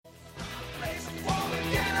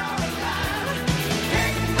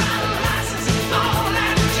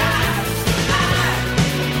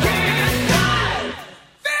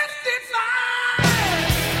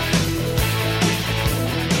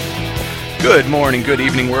Good morning, good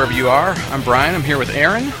evening, wherever you are. I'm Brian. I'm here with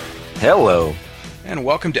Aaron. Hello. And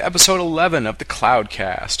welcome to episode 11 of the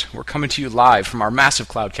Cloudcast. We're coming to you live from our massive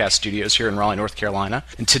Cloudcast studios here in Raleigh, North Carolina.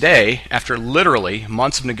 And today, after literally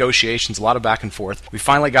months of negotiations, a lot of back and forth, we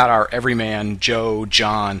finally got our everyman, Joe,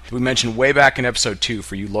 John, who we mentioned way back in episode 2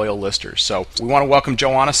 for you loyal listeners. So we want to welcome Joe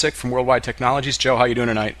Onisick from Worldwide Technologies. Joe, how you doing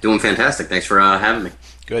tonight? Doing fantastic. Thanks for having me.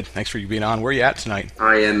 Good. Thanks for you being on. Where are you at tonight?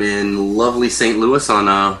 I am in lovely St. Louis on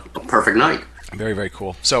a perfect night. Very, very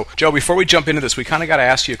cool. So, Joe, before we jump into this, we kind of got to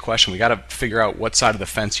ask you a question. We got to figure out what side of the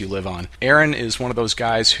fence you live on. Aaron is one of those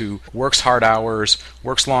guys who works hard hours,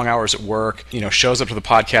 works long hours at work, shows up to the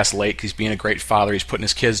podcast late because he's being a great father. He's putting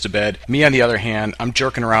his kids to bed. Me, on the other hand, I'm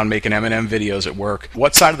jerking around making M&M videos at work.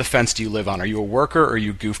 What side of the fence do you live on? Are you a worker or are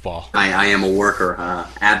you a goofball? I am a worker,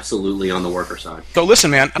 absolutely on the worker side. So listen,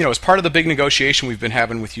 man, as part of the big negotiation we've been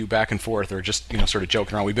having with you back and forth, or just, sort of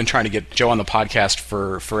joking around, we've been trying to get Joe on the podcast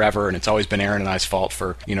for forever, and it's always been Aaron and I's fault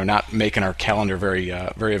for, not making our calendar very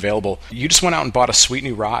available. You just went out and bought a sweet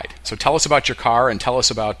new ride. So tell us about your car and tell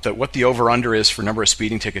us about what the over-under is for number of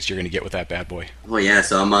speeding tickets you're going to get with that bad boy. Well, yeah,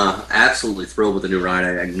 so I'm absolutely thrilled with the new ride.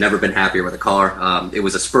 I've never been happier with a car. It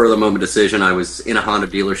was a spur-of-the-moment decision. I was in a Honda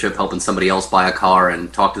dealership helping somebody else buy a car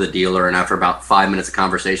and talked to the dealer, and after about 5 minutes of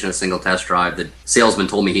conversation, a single test drive, the salesman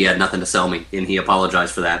told me he had nothing to sell me, and he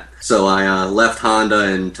apologized for that. So I left Honda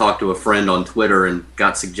and talked to a friend on Twitter and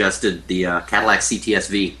got suggested the Cadillac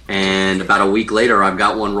CTS-V. And about a week later, I've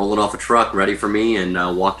got one rolling off a truck ready for me and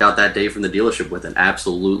walked out that day from the dealership with it.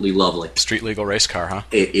 Absolutely lovely. Street legal race car, huh?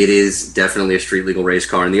 It is definitely a street legal race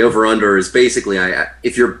car. And the over-under is basically,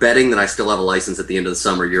 if you're betting that I still have a license at the end of the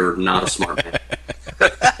summer, you're not a smart man.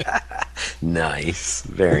 Nice,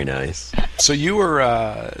 very nice. So you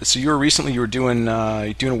were recently doing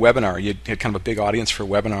a webinar. You had kind of a big audience for a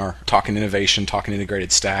webinar, talking innovation, talking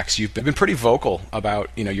integrated stacks. You've been pretty vocal about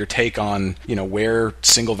your take on where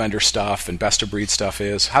single vendor stuff and best of breed stuff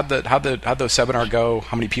is. How'd the seminar go?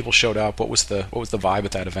 How many people showed up? What was the vibe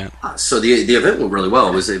at that event? So the event went really well.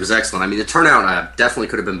 It was excellent. I mean, the turnout definitely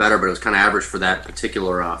could have been better, but it was kind of average for that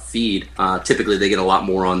particular feed. Typically, they get a lot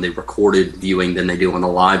more on the recorded viewing than they do on the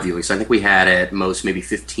live viewing. So I think we had at most maybe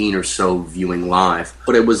 15 or so viewing live.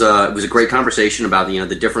 But it was a great conversation about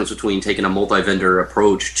the difference between taking a multi-vendor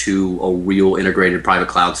approach to a real integrated private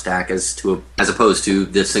cloud stack as opposed to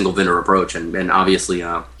this single vendor approach. And obviously,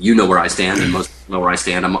 where I stand, and most know where I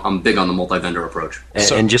stand. I'm big on the multi-vendor approach.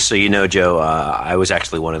 And just so you know, Joe, I was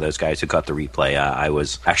actually one of those guys who caught the replay. I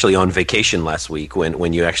was actually on vacation last week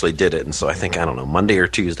when you actually did it, and so I think, Monday or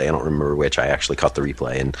Tuesday, I don't remember which, I actually caught the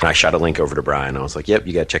replay, and I shot a link over to Brian. I was like, yep,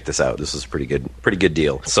 you got to check this out. This is a pretty good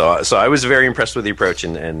deal. So I was very impressed with the approach,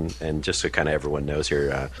 and just so kind of everyone knows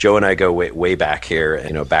here, Joe and I go way back here,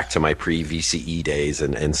 back to my pre-VCE days,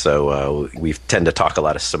 and so we tend to talk a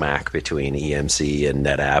lot of smack between EMC and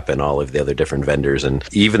NetApp and all of the other different vendors. And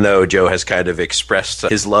even though Joe has kind of expressed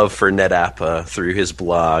his love for NetApp through his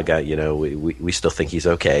blog, we still think he's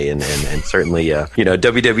okay, and certainly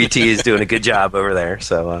WWT is doing a good job over there.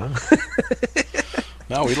 So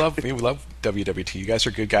no, we love WWT. You guys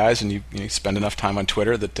are good guys, and you spend enough time on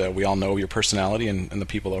Twitter that we all know your personality and the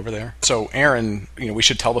people over there. So, Aaron, we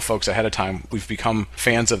should tell the folks ahead of time, we've become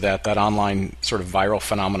fans of that online sort of viral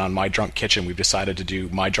phenomenon, My Drunk Kitchen. We've decided to do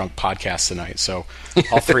My Drunk Podcast tonight. So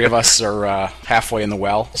all three of us are halfway in the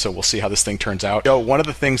well, so we'll see how this thing turns out. One of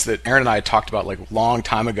the things that Aaron and I had talked about a long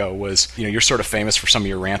time ago was, you're sort of famous for some of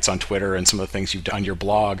your rants on Twitter and some of the things you've done on your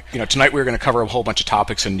blog. Tonight we're going to cover a whole bunch of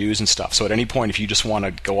topics and news and stuff. So at any point, if you just want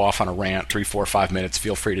to go off on a rant, 3, 4, 5 minutes,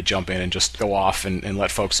 feel free to jump in and just go off and let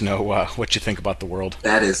folks know what you think about the world.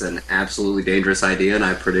 That is an absolutely dangerous idea, and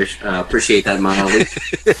I appreciate that mildly.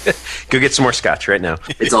 Go get some more scotch right now.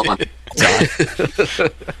 It's on.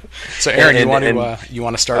 So, Aaron, you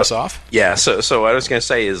want to start us off? Yeah. So what I was going to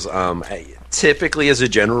say is, typically, as a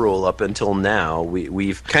general rule, up until now,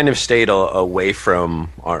 we've kind of stayed away from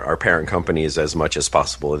our parent companies as much as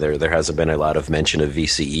possible. There hasn't been a lot of mention of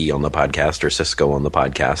VCE on the podcast or Cisco on the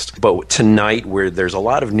podcast. But tonight, there's a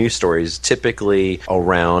lot of news stories, typically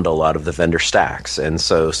around a lot of the vendor stacks. And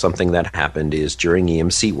so something that happened is during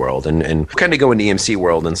EMC World, and kind of go into EMC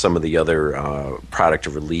World and some of the other product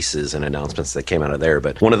releases and announcements that came out of there.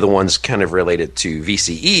 But one of the ones kind of related to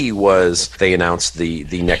VCE was they announced the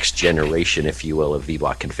next generation, if you will, of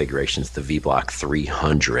vBlock configurations, the vBlock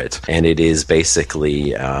 300. And it is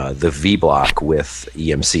basically the vBlock with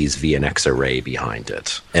EMC's VNX array behind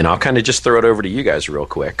it. And I'll kind of just throw it over to you guys real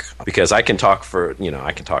quick, because I can talk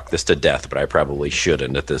this to death, but I probably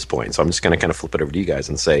shouldn't at this point. So I'm just going to kind of flip it over to you guys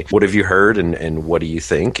and say, what have you heard and what do you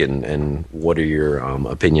think, and what are your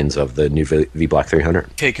opinions of the new vBlock 300?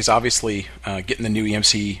 Okay, because obviously getting the new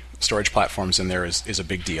EMC storage platforms in there is a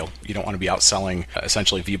big deal. You don't want to be outselling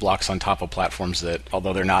essentially vBlocks on top of platforms that,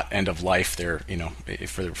 although they're not end of life, they're,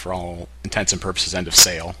 for all intents and purposes, end of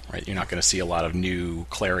sale, right? You're not going to see a lot of new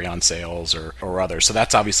Clarion sales or others. So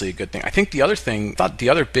that's obviously a good thing. I think the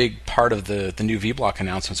other big part of the new vBlock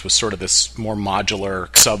announcements was sort of this more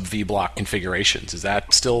modular sub vBlock configurations. Is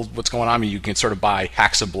that still what's going on? I mean, you can sort of buy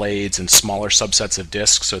packs of blades and smaller subsets of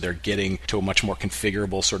disks, so they're getting to a much more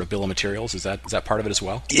configurable sort of bill of materials. Is that part of it as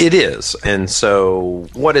well? It is. And so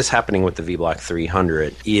what is happening with the vBlock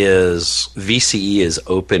 300 is VCE is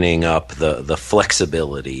opening up the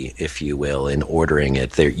flexibility, if you will, in ordering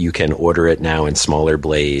it. You can order it now in smaller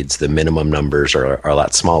blades. The minimum numbers are a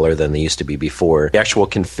lot smaller than they used to be before. The actual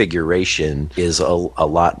configuration is a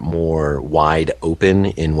lot more wide open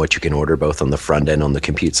in what you can order, both on the front end on the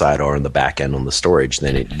compute side or on the back end on the storage,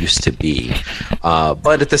 than it used to be.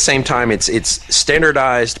 But at the same time, it's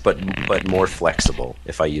standardized but more flexible,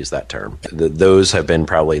 if I use that term. Those have been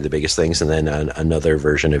probably the biggest things. And then another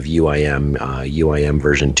version of UIM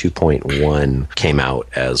version 2.1 came out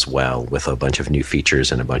as well, with a bunch of new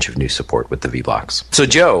features and a bunch of new support with the vBlocks. So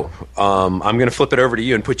Joe, I'm going to flip it over to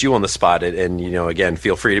you and put you on the spot. And again,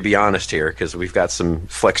 feel free to be honest here, because we've got some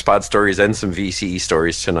FlexPod stories and some VCE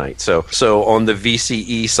stories tonight. So on the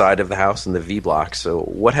VCE side of the house and the vBlock, so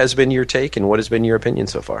what has been your take and what has been your opinion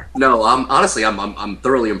so far? No, honestly, I'm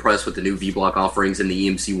thoroughly impressed with the new vBlock offerings and the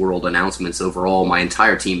EMC World announcements overall. My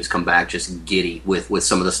entire team has come back just giddy with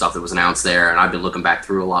some of the stuff that was announced there, and I've been looking back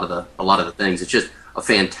through a lot of the things. It's just a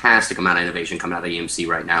fantastic amount of innovation coming out of EMC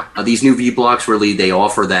right now. These new vBlocks really, they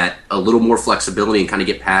offer that a little more flexibility and kind of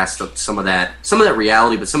get past some of that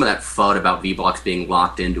reality, but some of that FUD about vBlocks being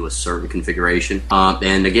locked into a certain configuration.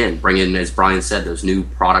 And again, bring in, as Brian said, those new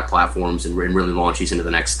product platforms and really launch these into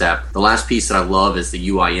the next step. The last piece that I love is the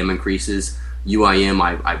UIM increases. UIM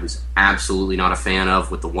I was absolutely not a fan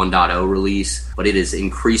of with the 1.0 release, but it is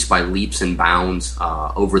increased by leaps and bounds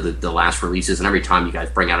over the last releases, and every time you guys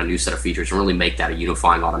bring out a new set of features and really make that a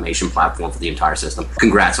unifying automation platform for the entire system.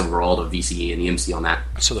 Congrats overall to VCE and EMC on that.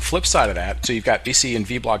 So the flip side of that, so you've got VCE and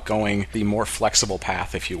vBlock going the more flexible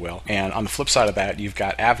path, if you will, and on the flip side of that, you've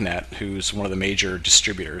got Avnet, who's one of the major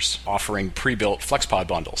distributors, offering pre-built FlexPod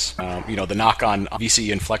bundles. The knock on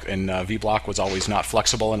VCE and vBlock was always not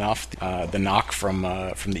flexible enough. The knock from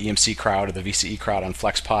the EMC crowd or the VCE crowd on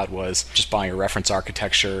FlexPod was just buying a reference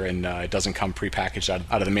architecture and it doesn't come prepackaged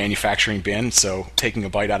out of the manufacturing bin, so taking a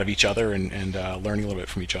bite out of each other and learning a little bit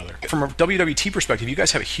from each other. From a WWT perspective, you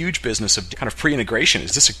guys have a huge business of kind of pre-integration.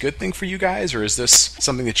 Is this a good thing for you guys, or is this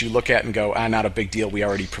something that you look at and go, not a big deal, we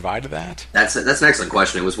already provided that? That's an excellent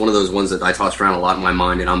question. It was one of those ones that I tossed around a lot in my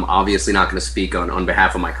mind, and I'm obviously not going to speak on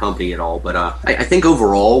behalf of my company at all, but I think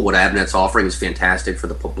overall what Avnet's offering is fantastic for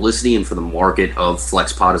the publicity and for the market of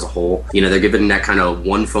FlexPod as a whole. They're giving that kind of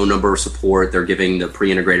one phone number support. They're giving the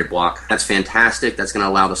pre-integrated block. That's fantastic. That's going to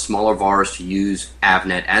allow the smaller VARs to use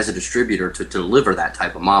Avnet as a distributor to deliver that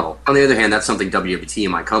type of model. On the other hand, that's something WWT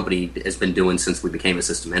and my company has been doing since we became a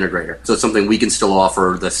system integrator. So it's something we can still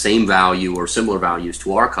offer the same value or similar values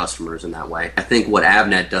to our customers in that way. I think what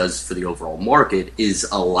Avnet does for the overall market is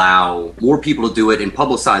allow more people to do it and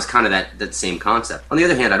publicize kind of that same concept. On the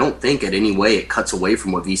other hand, I don't think in any way it cuts away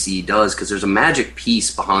from what VCE does, because there's a magic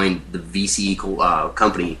piece behind the VCE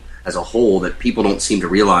company as a whole that people don't seem to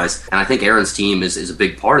realize, and I think Aaron's team is a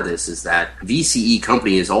big part of this, is that VCE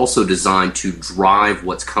company is also designed to drive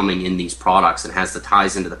what's coming in these products and has the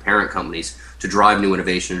ties into the parent companies to drive new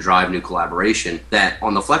innovation, drive new collaboration, that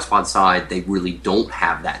on the FlexPod side, they really don't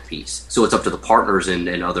have that piece. So it's up to the partners and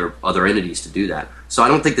other entities to do that. So I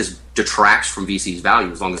don't think this detracts from VC's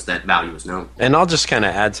value as long as that value is known. And I'll just kind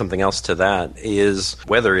of add something else to that, is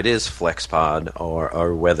whether it is FlexPod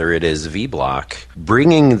or whether it is vBlock,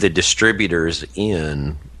 bringing the distributors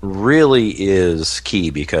in really is key,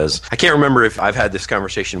 because I can't remember if I've had this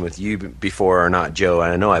conversation with you before or not, Joe.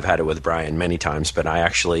 I know I've had it with Brian many times, but I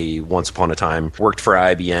actually once upon a time worked for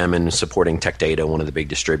IBM and supporting Tech Data, one of the big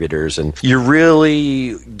distributors, and you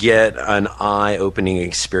really get an eye-opening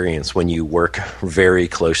experience when you work very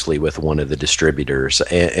closely with one of the distributors,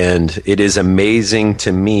 and it is amazing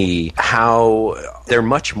to me how they're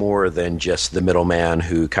much more than just the middleman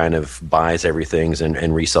who kind of buys everything and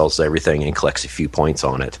resells everything and collects a few points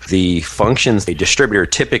on it. The functions a distributor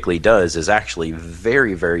typically does is actually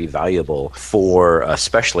very, very valuable for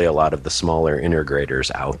especially a lot of the smaller integrators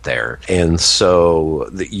out there. And so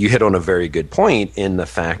you hit on a very good point in the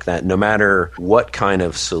fact that no matter what kind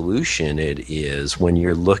of solution it is, when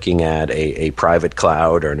you're looking at a private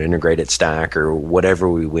cloud or an integrated stack or whatever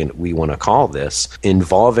we want to call this,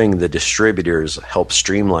 involving the distributors helps helps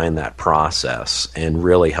streamline that process and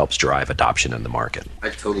really helps drive adoption in the market. I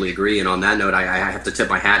totally agree. And on that note, I have to tip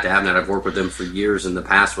my hat to Avnet. I've worked with them for years in the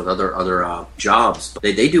past with other jobs.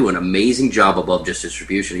 They do an amazing job above just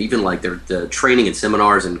distribution. Even like the training and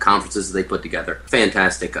seminars and conferences that they put together.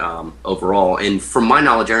 Fantastic overall. And from my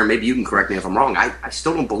knowledge, Aaron, maybe you can correct me if I'm wrong, I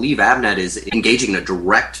still don't believe Avnet is engaging in a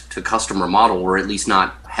direct-to-customer model, or at least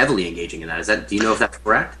not heavily engaging in that. Do you know if that's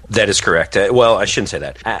correct? That is correct. Well, I shouldn't say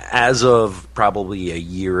that. As of probably a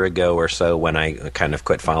year ago or so, when I kind of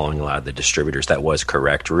quit following a lot of the distributors, that was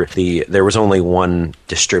correct. There was only one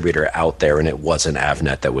distributor out there, and it wasn't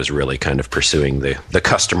Avnet, that was really kind of pursuing the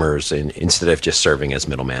customers instead of just serving as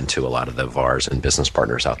middleman to a lot of the VARs and business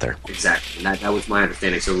partners out there. Exactly. And that was my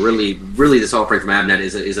understanding. So really this offering from Avnet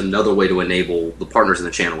is another way to enable the partners in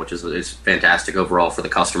the channel, which is fantastic overall for the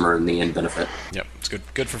customer and the end benefit. Yep, it's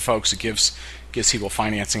good for folks. It gives people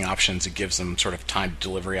financing options. It gives them sort of time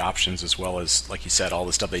delivery options, as well as, like you said, all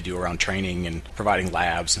the stuff they do around training and providing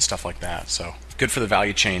labs and stuff like that. So good for the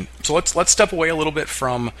value chain. So let's step away a little bit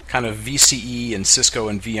from kind of VCE and Cisco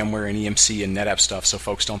and VMware and EMC and NetApp stuff, so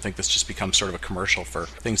folks don't think this just becomes sort of a commercial for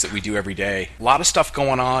things that we do every day. A lot of stuff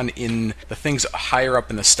going on in the things higher up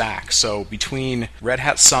in the stack. So between Red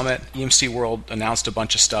Hat Summit, EMC World announced a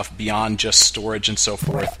bunch of stuff beyond just storage and so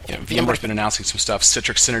forth. VMware's been announcing some stuff.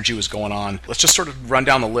 Citrix Synergy was going on. Let's just sort of run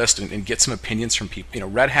down the list and get some opinions from people.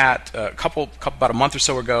 Red Hat, about a month or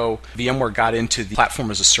so ago, VMware got into the platform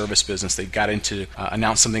as a service business. They got into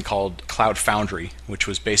announce something called Cloud Foundry, which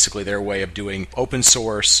was basically their way of doing open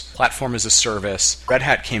source platform as a service. Red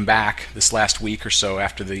Hat came back this last week or so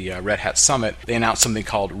after the Red Hat Summit. They announced something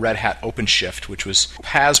called Red Hat OpenShift, which was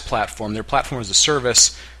PaaS platform, their platform as a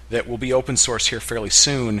service that will be open source here fairly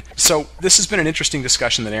soon. So this has been an interesting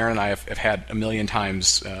discussion that Aaron and I have had a million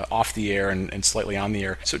times off the air and slightly on the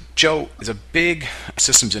air. So Joe is a big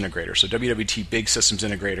systems integrator. So WWT, big systems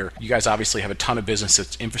integrator. You guys obviously have a ton of business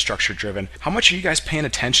that's infrastructure driven. How much are you guys paying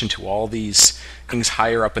attention to all these things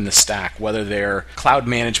higher up in the stack, whether they're cloud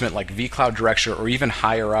management like vCloud Director, or even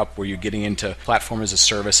higher up where you're getting into platform as a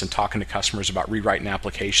service and talking to customers about rewriting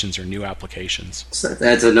applications or new applications? So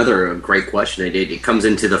that's another great question. It comes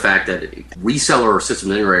into the fact that reseller or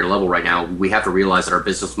systems integrator level right now, we have to realize that our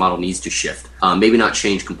business model needs to shift. Maybe not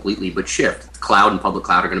change completely, but shift. Cloud and public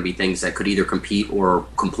cloud are going to be things that could either compete or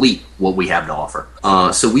complete what we have to offer.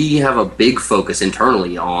 So we have a big focus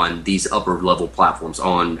internally on these upper level platforms,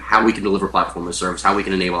 on how we can deliver platform as a service, how we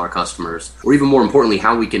can enable our customers, or even more importantly,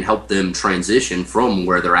 how we can help them transition from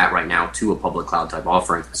where they're at right now to a public cloud type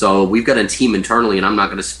offering. So we've got a team internally, and I'm not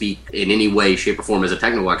going to speak in any way, shape, or form as a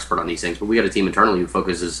technical expert on these things, but we got a team internally who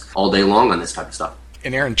focuses all day long on this type of stuff.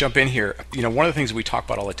 And Aaron, jump in here. One of the things that we talk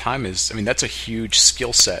about all the time is, that's a huge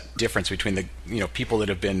skill set difference between the people that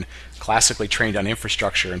have been classically trained on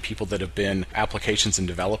infrastructure and people that have been applications and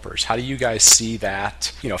developers. How do you guys see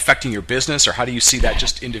that, affecting your business, or how do you see that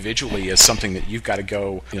just individually as something that you've got to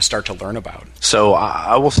go, start to learn about? So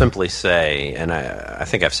I will simply say, and I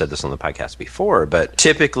think I've said this on the podcast before, but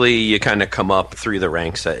typically you kind of come up through the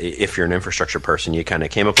ranks. If you're an infrastructure person, you kind of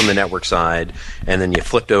came up on the network side, and then you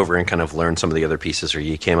flipped over and kind of learned some of the other pieces, or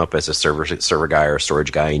you came up as a server guy or a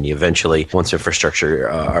storage guy, and you eventually, once infrastructure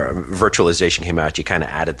virtualization came out, you kind of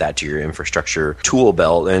added that to your infrastructure tool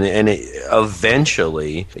belt, and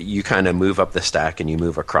eventually you kind of move up the stack and you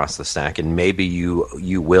move across the stack, and maybe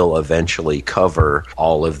you will eventually cover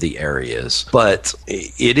all of the areas. But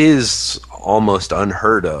it is almost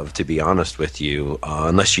unheard of, to be honest with you,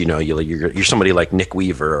 unless you're somebody like Nick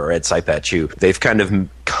Weaver or Ed Sipatch, who they've kind of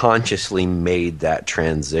consciously made that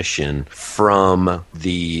transition from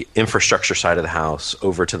the infrastructure side of the house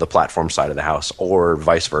over to the platform side of the house, or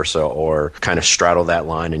vice versa, or kind of straddle that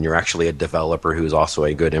line, and you're actually a developer who's also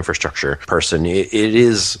a good infrastructure person. It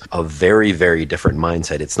is a very, very different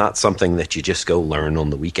mindset. It's not something that you just go learn on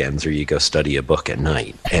the weekends or you go study a book at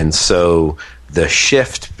night. And so the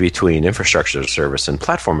shift between infrastructure as a service and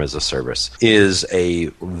platform as a service is a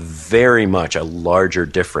very much a larger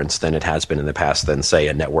difference than it has been in the past than, say,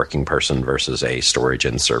 a networking person versus a storage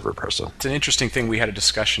and server person. It's an interesting thing. We had a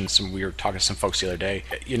discussion, we were talking to some folks the other day.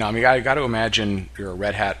 I got to imagine you're a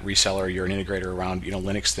Red Hat reseller, you're an integrator around,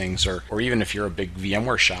 Linux things, or even if you're a big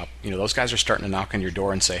VMware shop, those guys are starting to knock on your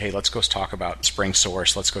door and say, hey, let's go talk about Spring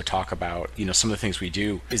Source, let's go talk about, some of the things we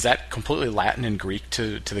do. Is that completely Latin and Greek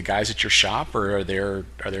to the guys at your shop, or are there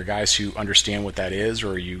guys who understand what that is,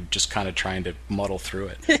 or are you just kind of trying to muddle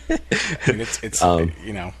through it?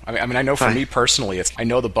 I know for me personally, I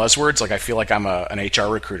know the buzzwords. Like I feel like I'm an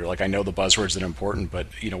HR recruiter. Like I know the buzzwords that are important, but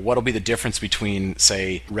what'll be the difference between,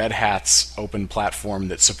 say, Red Hat's open platform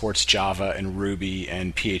that supports Java and Ruby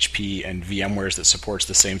and PHP and VMware's that supports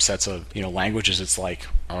the same sets of languages? It's like,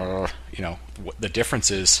 the difference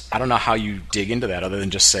is, I don't know how you dig into that other than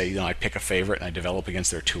just say, I pick a favorite and I develop against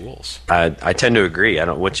their tools. I tend to agree. I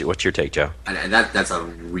don't. What's your take, Joe? And that's a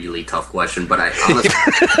really tough question, but I honestly,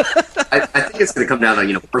 I think it's going to come down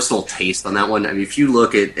to personal taste on that one. I mean, if you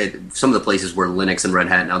look at some of the places where Linux and Red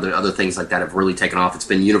Hat and other things like that have really taken off, it's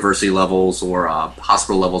been university levels or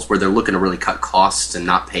hospital levels where they're looking to really cut costs and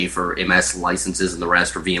not pay for MS licenses and the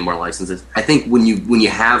rest, or VMware licenses. I think when you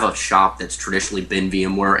have a shop that's traditionally been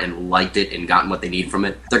VMware and liked it and gotten what they need from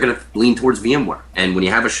it, they're going to lean towards VMware. And when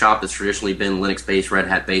you have a shop that's traditionally been Linux-based, Red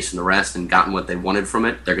Hat-based, and the rest, and gotten what they wanted from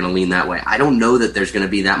it, they're going to lean that way. I don't know that there's going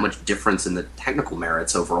to be that much difference in the technical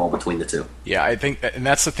merits overall between the two. Yeah, I think, and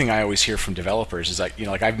that's the thing I always hear from developers is like,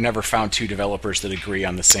 I've never found two developers that agree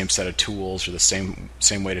on the same set of tools or the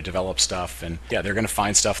same way to develop stuff. And yeah, they're going to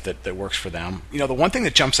find stuff that works for them. The one thing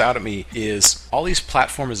that jumps out at me is all these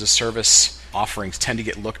platform as a service offerings tend to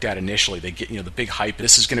get looked at initially. They get, the big hype.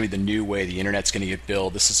 This is going to be the new way the internet's going to get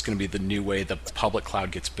built. This is going to be the new way the public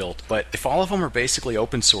cloud gets built. But if all of them are basically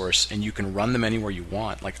open source and you can run them anywhere you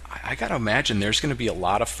want, like I got to imagine there's going to be a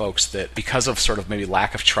lot of folks that, because of sort of maybe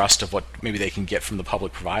lack of trust of what maybe they can get from the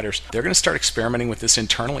public providers, they're going to start experimenting with this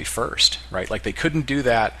internally first, right? Like they couldn't do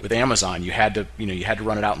that with Amazon. You had to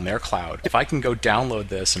run it out in their cloud. If I can go download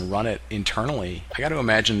this and run it internally, I got to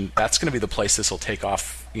imagine that's going to be the place this will take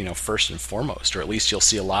off, first and foremost, or at least you'll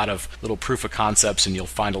see a lot of little proof of concepts and you'll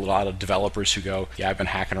find a lot of developers who go, yeah, I've been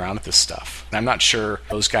hacking around with this stuff. And I'm not sure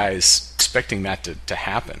those guys expecting that to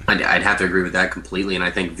happen. I'd have to agree with that completely, and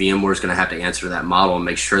I think VMware is going to have to answer that model and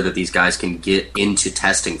make sure that these guys can get into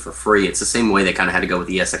testing for free. It's the same way they kind of had to go with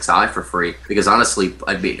ESXi for free, because honestly,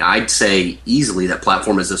 I'd say easily that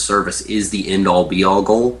platform as a service is the end-all be-all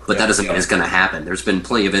goal, but that doesn't mean it's going to happen. There's been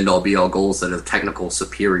plenty of end-all be-all goals that are technical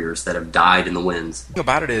superiors that have died in the winds. The thing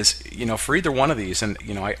about it is, for either one of these, and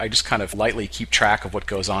I just kind of lightly keep track of what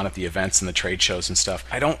goes on at the events and the trade shows and stuff,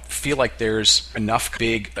 I don't feel like there's enough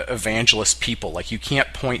big evangelist people. Like you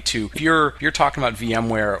can't point to, if you're talking about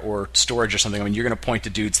VMware or storage or something, I mean, you're going to point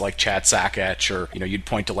to dudes like Chad Sakach, or you'd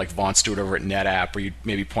point to like Vaughn Stewart over at NetApp, or you'd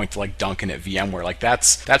maybe point to like Duncan at VMware. Like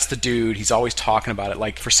that's the dude. He's always talking about it.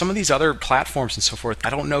 Like for some of these other platforms and so forth,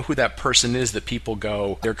 I don't know who that person is that people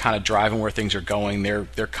go, they're kind of driving where things are going. They're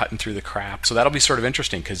cutting through the crap. So that'll be sort of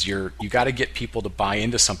interesting because you got to get people to buy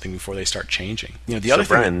into something before they start changing. The other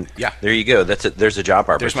Brian, thing, yeah, there you go. There's a job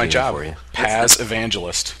opportunity. There's my job for you. PaaS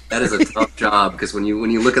evangelist. That is a tough job, because when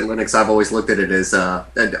you look at Linux, I've always looked at it as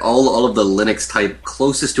all of the Linux type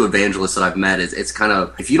closest to evangelists that I've met is, it's kind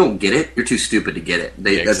of, if you don't get it, you're too stupid to get it.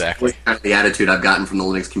 Exactly. That's kind of the attitude I've gotten from the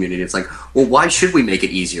Linux community. It's like, well, why should we make it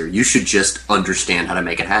easier? You should just understand how to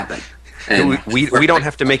make it happen. And we don't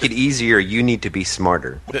have to make it easier. You need to be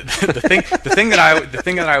smarter. The thing that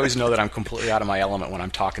I always know that I'm completely out of my element when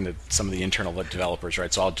I'm talking to some of the internal developers,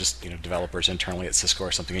 right? So I'll just developers internally at Cisco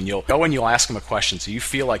or something, and you'll go and you'll ask them a question. So you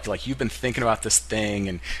feel like you've been thinking about this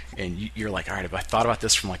thing, and you're like, all right, I thought about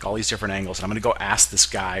this from like all these different angles, and I'm going to go ask this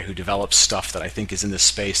guy who develops stuff that I think is in this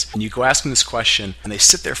space. And you go ask them this question, and they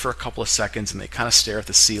sit there for a couple of seconds, and they kind of stare at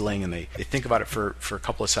the ceiling, and they think about it for a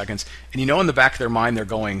couple of seconds, and in the back of their mind they're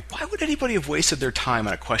going, why would anybody have wasted their time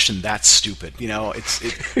on a question that's stupid?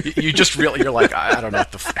 You just really, you're like, I don't know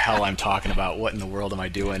what the hell I'm talking about. What in the world am I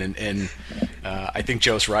doing? And I think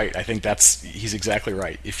Joe's right. I think he's exactly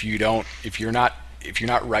right. If you're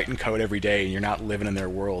not writing code every day and you're not living in their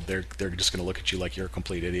world, they're just going to look at you like you're a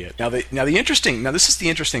complete idiot. Now this is the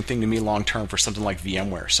interesting thing to me long term for something like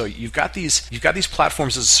VMware. So you've got these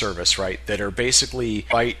platforms as a service, right, that are basically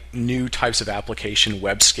new types of application,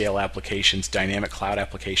 web scale applications, dynamic cloud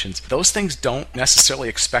applications. Those things don't necessarily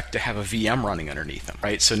expect to have a VM running underneath them,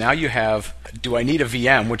 right? So now you have, do I need a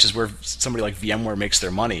VM, which is where somebody like VMware makes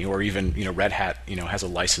their money, or even Red Hat has a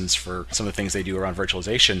license for some of the things they do around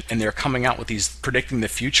virtualization, and they're coming out with these predicting the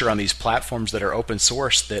future on these platforms that are open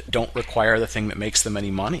source that don't require the thing that makes them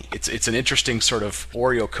any money. It's an interesting sort of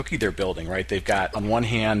Oreo cookie they're building, right? They've got, on one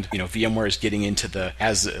hand, VMware is getting into the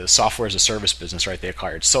software as a service business, right? They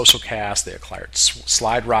acquired Socialcast, they acquired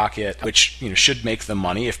SlideRocket, which should make them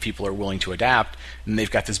money if people are willing to adapt. And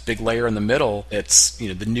they've got this big layer in the middle that's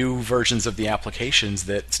the new versions of the applications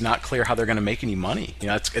that's not clear how they're going to make any money.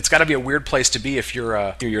 It's got to be a weird place to be if you're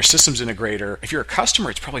a systems integrator. If you're a customer,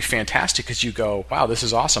 it's probably fantastic because you go, go, wow, this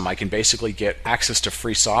is awesome. I can basically get access to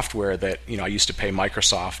free software that, I used to pay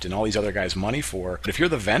Microsoft and all these other guys money for. But if you're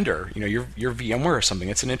the vendor, you're VMware or something,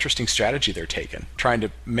 it's an interesting strategy they're taking, trying to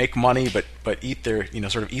make money but eat their,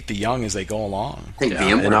 sort of eat the young as they go along. I think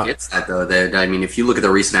VMware gets that, though. If you look at the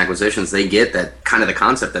recent acquisitions, they get that kind of the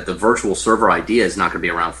concept that the virtual server idea is not going to be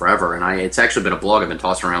around forever. And it's actually been a blog I've been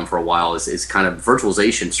tossing around for a while, is kind of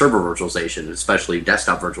virtualization, server virtualization, especially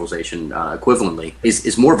desktop virtualization equivalently,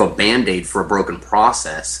 is more of a Band-Aid for a broken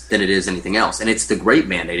process than it is anything else. And it's the great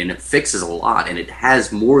Band-Aid, and it fixes a lot, and it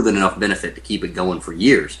has more than enough benefit to keep it going for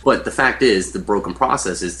years. But the fact is, the broken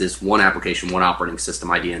process is this one application, one operating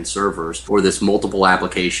system idea in servers, or this multiple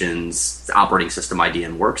applications operating system idea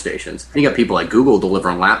in workstations. And you got people like Google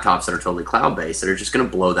delivering laptops that are totally cloud-based that are just going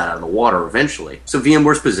to blow that out of the water eventually. So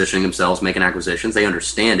VMware's positioning themselves, making acquisitions. They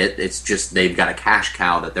understand it. It's just they've got a cash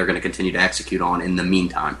cow that they're going to continue to execute on in the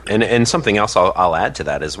meantime. And something else I'll add to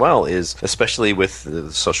that as well is, especially with the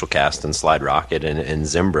SocialCast and SlideRocket and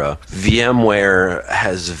Zimbra, VMware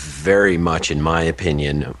has very much, in my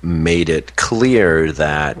opinion, made it clear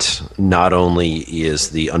that not only is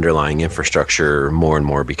the underlying infrastructure more and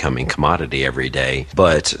more becoming commodity every day,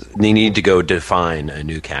 but they need to go define a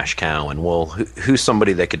new cash cow. And well, who's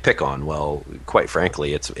somebody they could pick on? Well, quite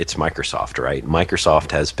frankly, it's Microsoft, right?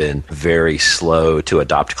 Microsoft has been very slow to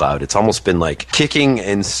adopt cloud. It's almost been like kicking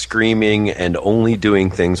and screaming and only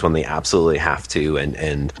doing things when they absolutely have to,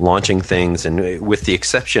 and launching things, and with the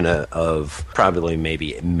exception of probably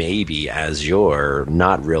maybe Azure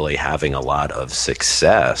not really having a lot of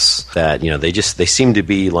success, that they seem to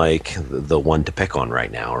be like the one to pick on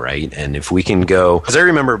right now, right? And if we can go, because I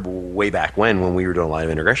remember way back when we were doing a lot of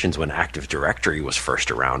integrations when Active Directory was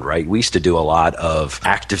first around, right? We used to do a lot of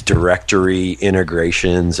Active Directory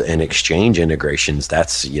integrations and Exchange integrations.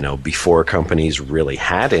 That's before companies really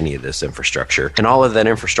had any of this infrastructure, and all of that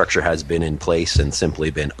infrastructure has been in place and simply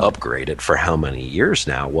been upgraded for how many years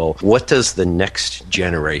now? Well, what does the next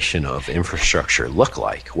generation of infrastructure look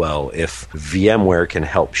like? Well, if VMware can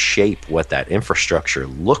help shape what that infrastructure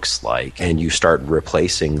looks like, and you start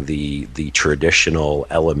replacing the traditional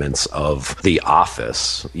elements of the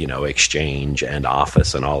Office, Exchange and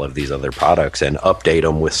Office and all of these other products, and update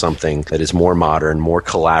them with something that is more modern, more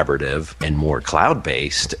collaborative, and more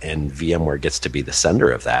cloud-based, and VMware gets to be the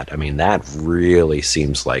center of that. I mean, that really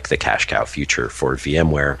seems like the cash cow future for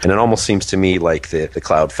VMware. And it almost seems to me like the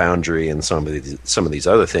Cloud Foundry and some of these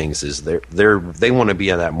other things is they want to be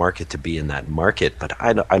in that market to be in that market, but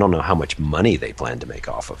I don't know how much money they plan to make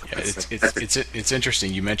off of it. Yeah, it's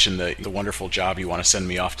interesting. You mentioned the wonderful job you want to send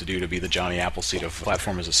me off to do to be the Johnny Appleseed of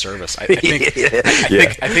platform as a service. I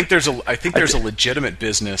think there's a legitimate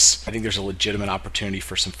business. I think there's a legitimate opportunity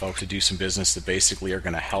for some folks to do some business that basically are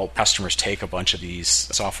going to help customers take a bunch of these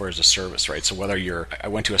software as a service, right? So I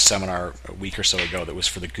went to a seminar a week or so ago that was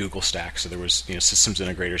for the Google stack. So there was systems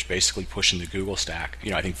integrators basically pushing the Google stack.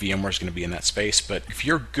 I think VMware is going to be in that space. But if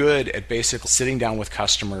you're good at basically sitting down with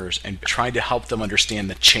customers and trying to help them understand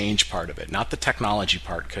the change part of it, not the technology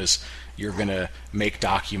part, because you're going to make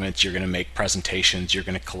documents, you're going to make presentations, you're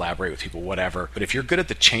going to collaborate with people, whatever. But if you're good at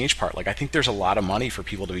the change part, I think there's a lot of money for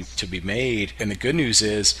people to be made. And the good news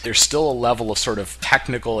is there's still a level of sort of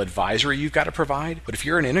technical advisory you've got to provide. But if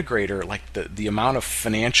you're an integrator, the amount of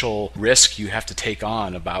financial risk you have to take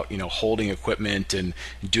on about holding equipment and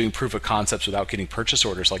doing proof of concepts without getting purchase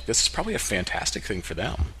orders, this is probably a fantastic thing for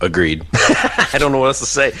them. Agreed. I don't know what else to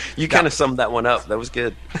say. You kind of summed that one up. That was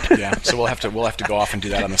good. Yeah. So we'll have to go off and do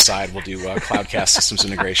that on the side. We'll do Cloudcast systems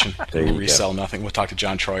integration. We'll resell nothing. We'll talk to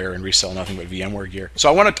John Troyer and resell nothing but VMware gear. So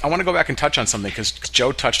I want to go back and touch on something, because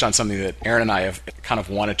Joe touched on something that Aaron and I have kind of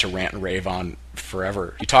wanted to rant and rave on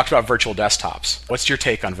forever. You talked about virtual desktops. What's your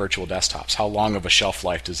take on virtual desktops? How long of a shelf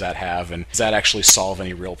life does that have, and does that actually solve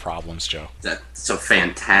any real problems, Joe? That's a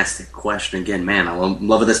fantastic question. Again, man, I'm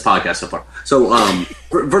loving this podcast so far. So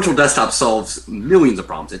virtual desktop solves millions of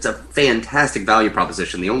problems. It's a fantastic value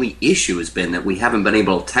proposition. The only issue has been that we haven't been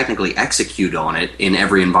able to technically execute on it in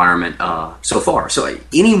every environment so far. So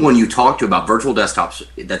anyone you talk to about virtual desktops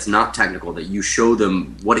that's not technical, that you show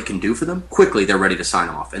them what it can do for them, quickly they're ready to sign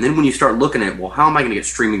off. And then when you start looking at, well, how am I going to get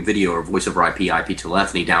streaming video or voice over IP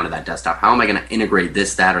telephony down to that desktop? How am I going to integrate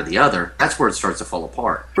this, that, or the other? That's where it starts to fall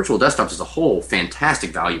apart. Virtual desktops as a whole,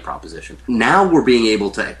 fantastic value proposition. Now we're being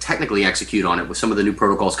able to technically execute on it with some of the new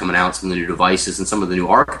protocols coming out, some of the new devices, and some of the new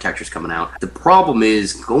architectures coming out. The problem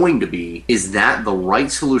is going to be, is that the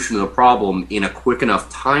right solution to the problem in a quick enough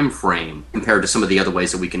time frame compared to some of the other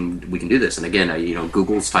ways that we can do this? And again,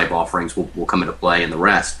 Google's type offerings will come into play and the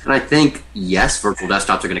rest. And I think, yes, virtual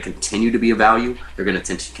desktops are going to continue to be a value value. They're going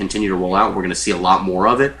to continue to roll out. We're going to see a lot more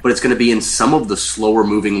of it, but it's going to be in some of the slower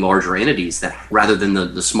moving larger entities that rather than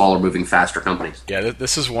the smaller moving faster companies. Yeah,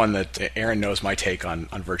 this is one that Aaron knows my take on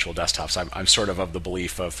virtual desktops. I'm sort of the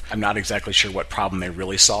belief of I'm not exactly sure what problem they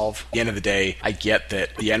really solve. At the end of the day, I get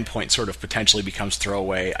that the endpoint sort of potentially becomes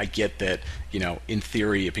throwaway. I get that, in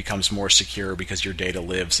theory, it becomes more secure because your data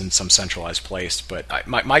lives in some centralized place. But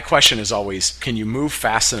my question is always, can you move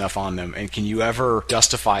fast enough on them, and can you ever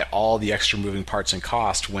justify all the extra moving parts and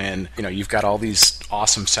cost when you've got all these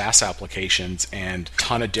awesome SaaS applications and a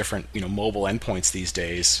ton of different mobile endpoints these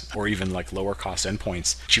days, or even like lower cost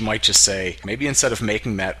endpoints? You might just say, maybe instead of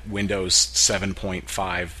making that Windows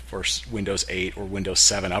 7.5 or Windows 8 or Windows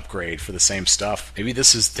 7 upgrade for the same stuff, maybe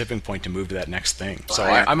this is the tipping point to move to that next thing. So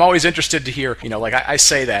I'm always interested to hear, like I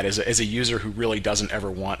say that as a user who really doesn't ever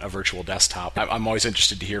want a virtual desktop. I'm always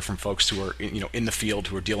interested to hear from folks who are in the field,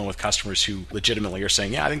 who are dealing with customers who legitimately are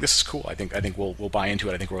saying, yeah, I think this is cool. I think we'll buy into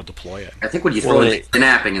it. I think we'll deploy it. I think when you throw in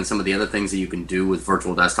snapping and some of the other things that you can do with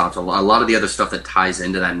virtual desktops, a lot of the other stuff that ties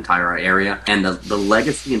into that entire area, and the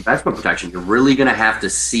legacy investment protection, you're really going to have to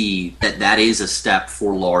see that is a step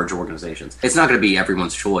for large organizations. It's not going to be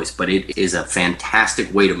everyone's choice, but it is a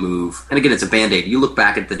fantastic way to move. And again, it's a Band-Aid. You look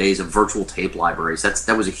back at the days of virtual tape libraries.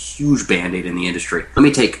 That was a huge Band-Aid in the industry. Let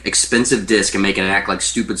me take expensive disk and make it act like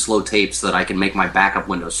stupid slow tape so that I can make my backup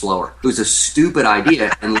window slower. It was a stupid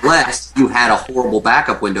idea unless you had a horrible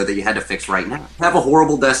backup window that you had to fix right now. Have a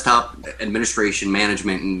horrible desktop administration,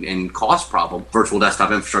 management, and cost problem. Virtual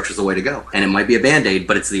desktop infrastructure is the way to go. And it might be a Band-Aid,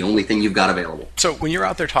 but it's the only thing you've got available. So when you're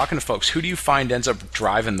out there talking to folks, who do you find ends up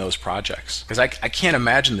driving those projects? Because I can't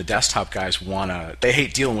imagine the desktop guys they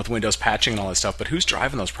hate dealing with Windows patching and all that stuff, but who's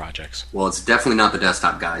driving those projects? Well, it's definitely not the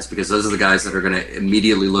desktop guys, because those are the guys that are going to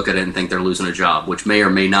immediately look at it and think they're losing a job, which may or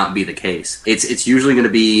may not be the case. It's usually going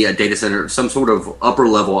to be a data center, some sort of upper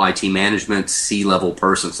level IT management, C-level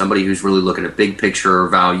person, somebody who's really looking at big picture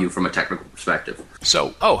value from a technical perspective.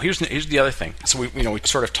 So, here's the other thing. So we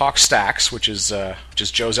sort of talk stacks, which is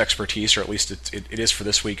Joe's expertise, or at least it is for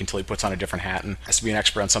this week until he puts on a different hat and has to be an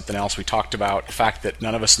expert on something else. We talked about the fact that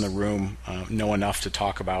none of us in the room know enough to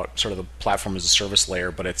talk about sort of the platform as a service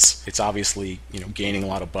layer, but it's obviously gaining a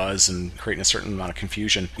lot of buzz and creating a certain amount of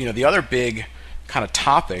confusion. The other big kind of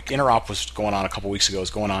topic, Interop was going on a couple weeks ago. It was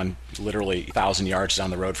going on literally 1,000 yards down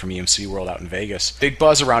the road from EMC World out in Vegas. Big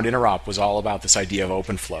buzz around Interop was all about this idea of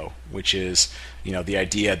OpenFlow, which is the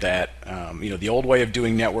idea that the old way of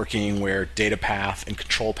doing networking, where data path and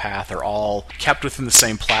control path are all kept within the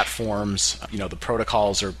same platforms. The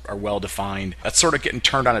protocols are well defined. That's sort of getting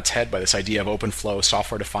turned on its head by this idea of OpenFlow,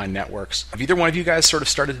 software-defined networks. Have either one of you guys sort of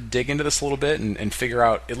started to dig into this a little bit and figure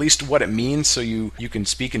out at least what it means, so you can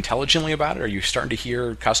speak intelligently about it? Are you starting to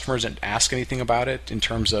hear customers and ask anything about it in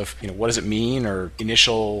terms of what does it mean, or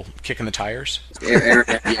initial kick in the tires? Aaron,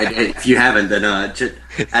 if you haven't, then just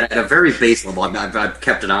at a very base level, I've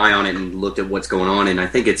kept an eye on it and looked at what's going on, and I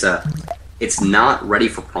think it's not ready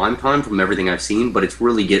for prime time from everything I've seen, but it's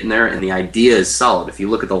really getting there, and the idea is solid. If you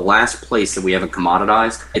look at the last place that we haven't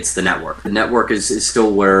commoditized, it's the network. The network is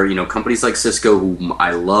still where, companies like Cisco, whom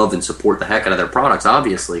I love and support the heck out of their products,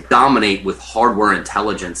 obviously, dominate with hardware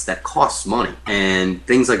intelligence that costs money. And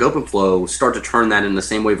things like OpenFlow start to turn that in the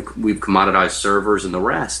same way we've commoditized servers and the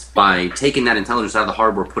rest, by taking that intelligence out of the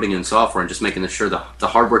hardware, putting it in software, and just making sure the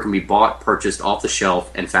hardware can be bought, purchased off the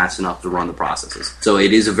shelf, and fast enough to run the processes. So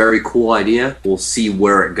it is a very cool idea. We'll see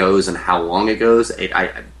where it goes and how long it goes.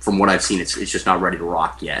 From what I've seen, it's just not ready to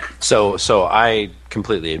rock yet. So I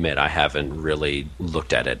completely admit I haven't really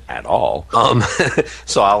looked at it at all.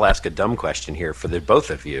 So I'll ask a dumb question here for the both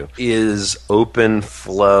of you. Is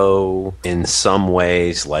OpenFlow in some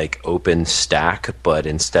ways like OpenStack, but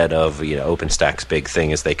instead of, OpenStack's big thing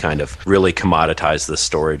is they kind of really commoditize the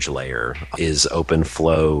storage layer. Is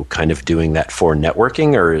OpenFlow kind of doing that for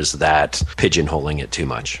networking, or is that pigeonholing it too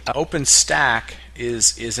much? OpenStack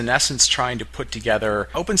is in essence trying to put together.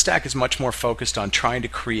 OpenStack is much more focused on trying to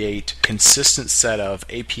create a consistent set of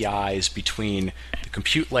APIs between the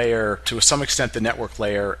compute layer, to some extent the network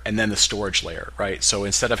layer, and then the storage layer, right? So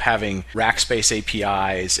instead of having Rackspace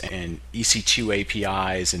APIs and EC2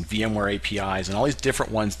 APIs and VMware APIs and all these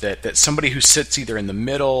different ones that somebody who sits either in the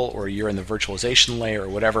middle or you're in the virtualization layer or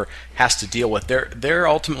whatever has to deal with, they're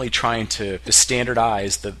ultimately trying to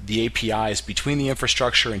standardize the APIs between the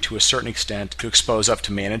infrastructure, and to a certain extent to expose up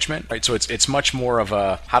to management, right? So it's much more of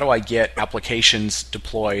a, how do I get applications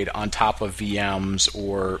deployed on top of VMs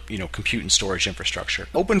or, compute and storage infrastructure?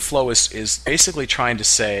 OpenFlow is basically trying to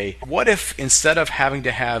say, what if instead of having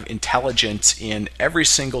to have intelligence in every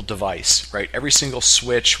single device, right? Every single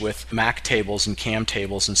switch with MAC tables and CAM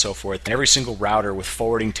tables and so forth, and every single router with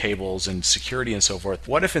forwarding tables and security and so forth,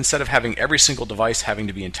 what if instead of having every single device having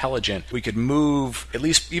to be intelligent, we could move at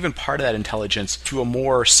least even part of that intelligence to a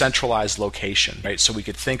more centralized location, right? So we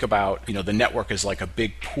could think about, the network as like a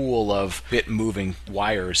big pool of bit-moving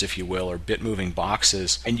wires, if you will, or bit-moving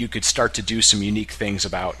boxes, and you could start to do some unique things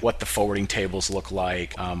about what the forwarding tables look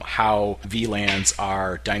like, how VLANs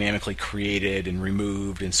are dynamically created and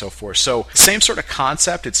removed and so forth. So same sort of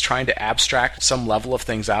concept. It's trying to abstract some level of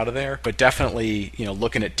things out of there, but definitely,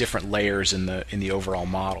 looking at different layers in the overall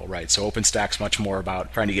model, right? So OpenStack's much more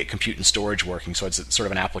about trying to get compute and storage working. So it's sort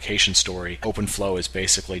of an application story. OpenFlow is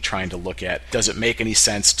basically trying to look at, does it make any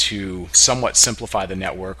sense to somewhat simplify the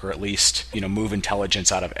network, or at least, move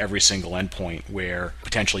intelligence out of every single endpoint where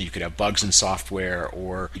potentially you could have bugs in software,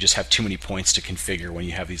 or you just have too many points to configure when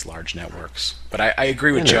you have these large networks. But I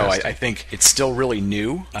agree with Joe. I think it's still really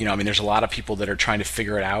new. There's a lot of people that are trying to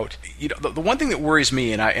figure it out. The one thing that worries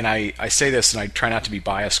me, and I say this, and I try not to be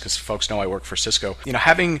biased because folks know I work for Cisco,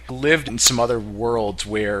 having lived in some other worlds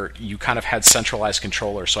where you kind of had centralized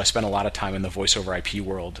controllers, so I spent a lot of time in the voice over IP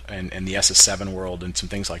world and the SS7 world and some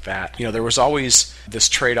things like that. There was always this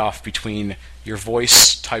trade-off between your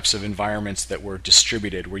voice types of environments that were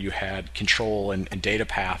distributed, where you had control and data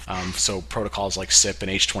path, so protocols like SIP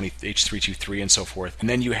and H323 and so forth. And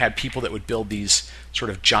then you had people that would build these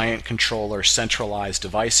sort of giant controller centralized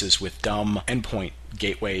devices with dumb endpoint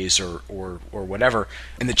gateways or whatever.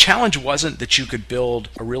 And the challenge wasn't that you could build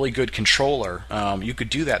a really good controller. You could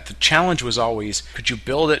do that. The challenge was always, could you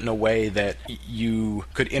build it in a way that you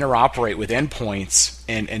could interoperate with endpoints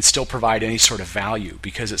and still provide any sort of value?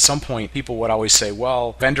 Because at some point, people would always say,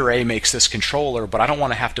 well, vendor A makes this controller, but I don't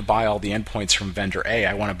want to have to buy all the endpoints from vendor A.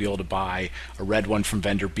 I want to be able to buy a red one from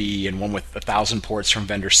vendor B and one with 1,000 ports from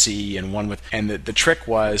vendor C and one with... And the trick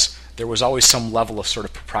was, there was always some level of sort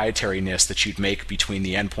of proprietariness that you'd make between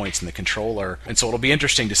the endpoints and the controller. And so it'll be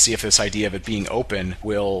interesting to see if this idea of it being open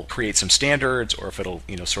will create some standards, or if it'll,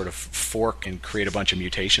 sort of fork and create a bunch of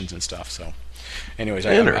mutations and stuff. So anyways,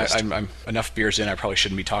 I'm enough beers in. I probably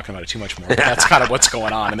shouldn't be talking about it too much more. But that's kind of what's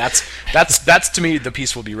going on, and that's to me the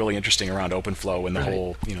piece will be really interesting around OpenFlow and the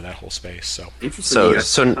whole that whole space. So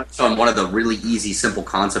interesting. So on one of the really easy, simple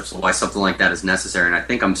concepts of why something like that is necessary, and I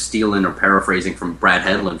think I'm stealing or paraphrasing from Brad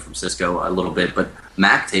Hedlund from Cisco a little bit, but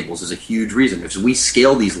MAC tables is a huge reason. If we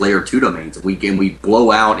scale these layer 2 domains, if we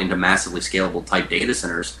blow out into massively scalable type data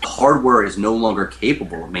centers, hardware is no longer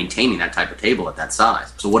capable of maintaining that type of table at that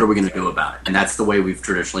size. So what are we going to do about it? And that's the way we've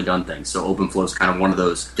traditionally done things. So OpenFlow is kind of one of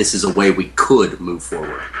those, this is a way we could move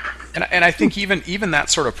forward. And I think even that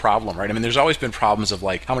sort of problem, right? I mean, there's always been problems of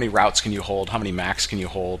like, how many routes can you hold? How many MACs can you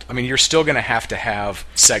hold? I mean, you're still going to have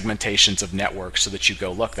segmentations of networks so that you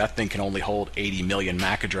go, look, that thing can only hold 80 million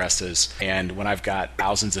MAC addresses. And when I've got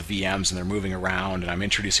thousands of VMs and they're moving around and I'm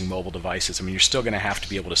introducing mobile devices, I mean, you're still going to have to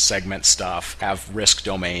be able to segment stuff, have risk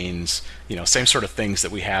domains, same sort of things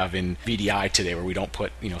that we have in VDI today, where we don't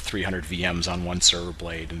put 300 VMs on one server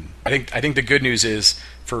blade. And I think the good news is,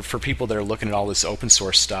 for people that are looking at all this open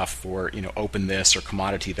source stuff, or open this or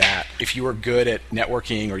commodity that, if you were good at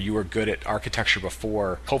networking or you were good at architecture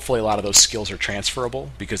before, hopefully a lot of those skills are transferable,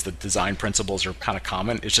 because the design principles are kind of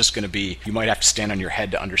common. It's just going to be, you might have to stand on your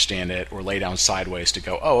head to understand it, or lay down sideways to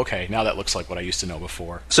go, oh, okay, now that looks like what I used to know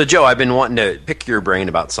before. So Joe, I've been wanting to pick your brain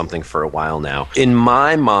about something for a while now. In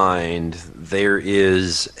my mind, there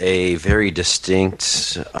is a very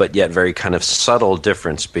distinct but yet very kind of subtle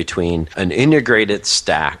difference between an integrated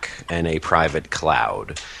stack and a private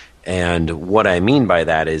cloud. And what I mean by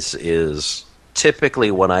that is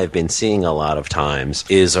typically what I've been seeing a lot of times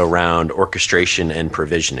is around orchestration and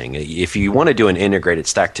provisioning. If you want to do an integrated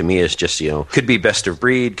stack, to me, it's just, could be best of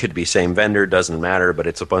breed, could be same vendor, doesn't matter, but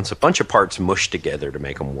it's a bunch of parts mushed together to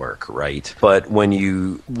make them work, right? But when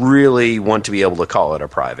you really want to be able to call it a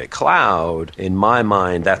private cloud, in my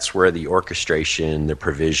mind, that's where the orchestration, the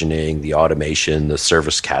provisioning, the automation, the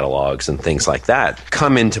service catalogs, and things like that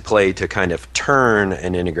come into play to kind of turn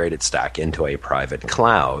an integrated stack into a private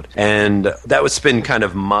cloud. And that that was been kind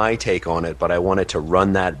of my take on it, but I wanted to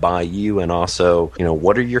run that by you, and also,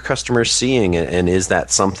 what are your customers seeing, and is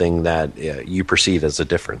that something that you perceive as a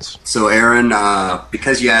difference? So, Aaron,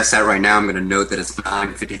 because you asked that right now, I'm going to note that it's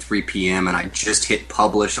 9:53 p.m. and I just hit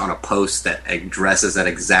publish on a post that addresses that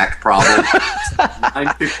exact problem.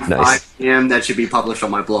 9:55 p.m. That should be published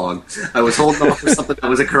on my blog. I was holding off for something that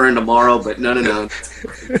was occurring tomorrow, but no.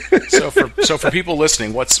 So for people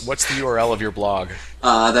listening, what's the URL of your blog?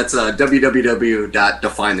 That's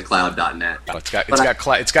www.definethecloud.net. Oh, it's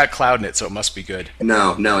got cloud in it, so it must be good.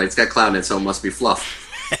 No, it's got cloud in it, so it must be fluff.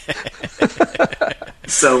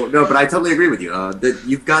 So no, but I totally agree with you. That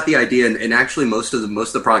you've got the idea, and actually most of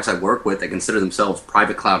the products I work with that consider themselves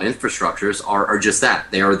private cloud infrastructures are just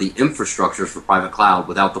that. They are the infrastructures for private cloud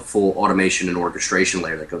without the full automation and orchestration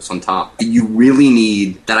layer that goes on top. You really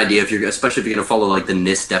need that idea, especially if you're going to follow like the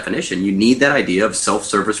NIST definition. You need that idea of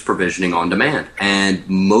self-service provisioning on demand, and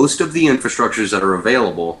most of the infrastructures that are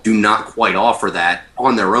available do not quite offer that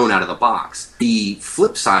on their own out of the box. The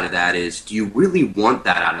flip side of that is, do you really want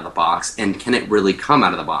that out of the box, and can it really come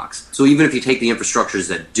out of the box? So even if you take the infrastructures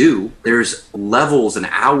that do, there's levels and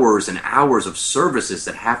hours of services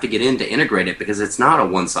that have to get in to integrate it, because it's not a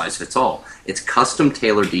one-size-fits-all. It's custom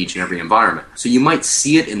tailored to each and every environment. So you might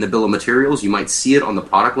see it in the bill of materials, you might see it on the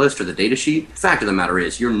product list or the data sheet. The fact of the matter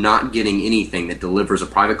is, you're not getting anything that delivers a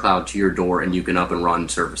private cloud to your door and you can up and run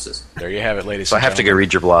services. There you have it, ladies so and gentlemen. I have to go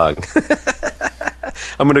read your blog.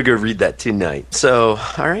 I'm going to go read that tonight. So,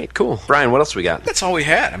 all right, cool. Brian, what else we got? That's all we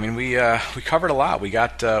had. I mean, we covered a lot. We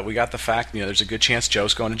got the fact, there's a good chance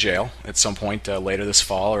Joe's going to jail at some point later this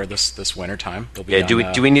fall or this winter time.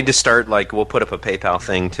 Do we need to start, we'll put up a PayPal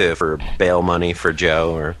thing for bail money for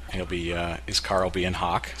Joe, or he'll be his car will be in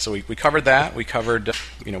hock. So we covered that. We covered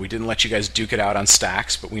we didn't let you guys duke it out on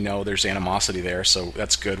stacks, but we know there's animosity there, so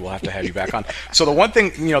that's good. We'll have to have you back on. So the one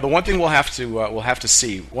thing we'll have to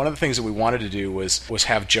see. One of the things that we wanted to do was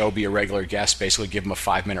have Joe be a regular guest, basically give him a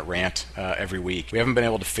 5-minute rant every week. We haven't been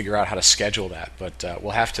able to figure out how to schedule that, but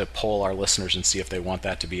we'll have to poll our listeners and see if they want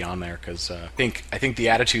that to be on there, because I think the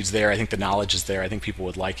attitude's there, I think the knowledge is there, I think people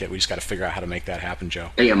would like it. We just got to figure out how to make that happen, Joe.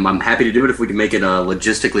 Hey, I'm happy to do it if we can make it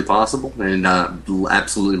logistically possible, and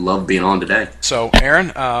absolutely love being on today. So, Aaron,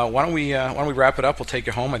 why don't we wrap it up? We'll take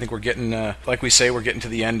you home. I think we're getting, like we say, we're getting to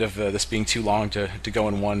the end of this being too long to go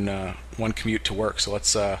in one commute to work. So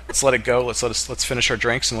let's let it go. Let's finish our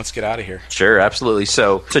drinks and let's get out of here. Sure, absolutely.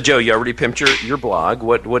 So Joe, you already pimped your blog.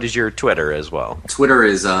 What is your Twitter as well? Twitter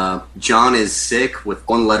is John is sick with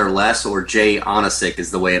one letter less, or Joe Onisick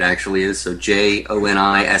is the way it actually is. So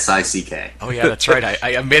JONISICK. Oh yeah, that's right.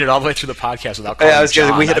 I made it all the way through the podcast without calling you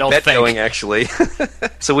John. We had a bet going actually.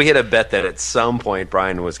 So we had a bet that at some point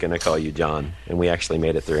Brian was going to call you John, and we actually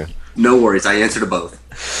made it through. No worries, I answer to both.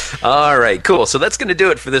 All right, cool. So that's going to do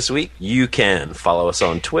it for this week. You can follow us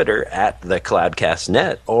on Twitter at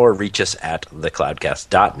thecloudcastnet, or reach us at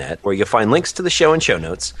thecloudcast.net, where you'll find links to the show and show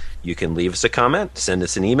notes. You can leave us a comment, send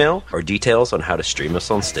us an email, or details on how to stream us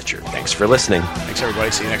on Stitcher. Thanks for listening. Thanks,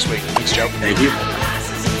 everybody. See you next week. Thanks, Joe. Thank you.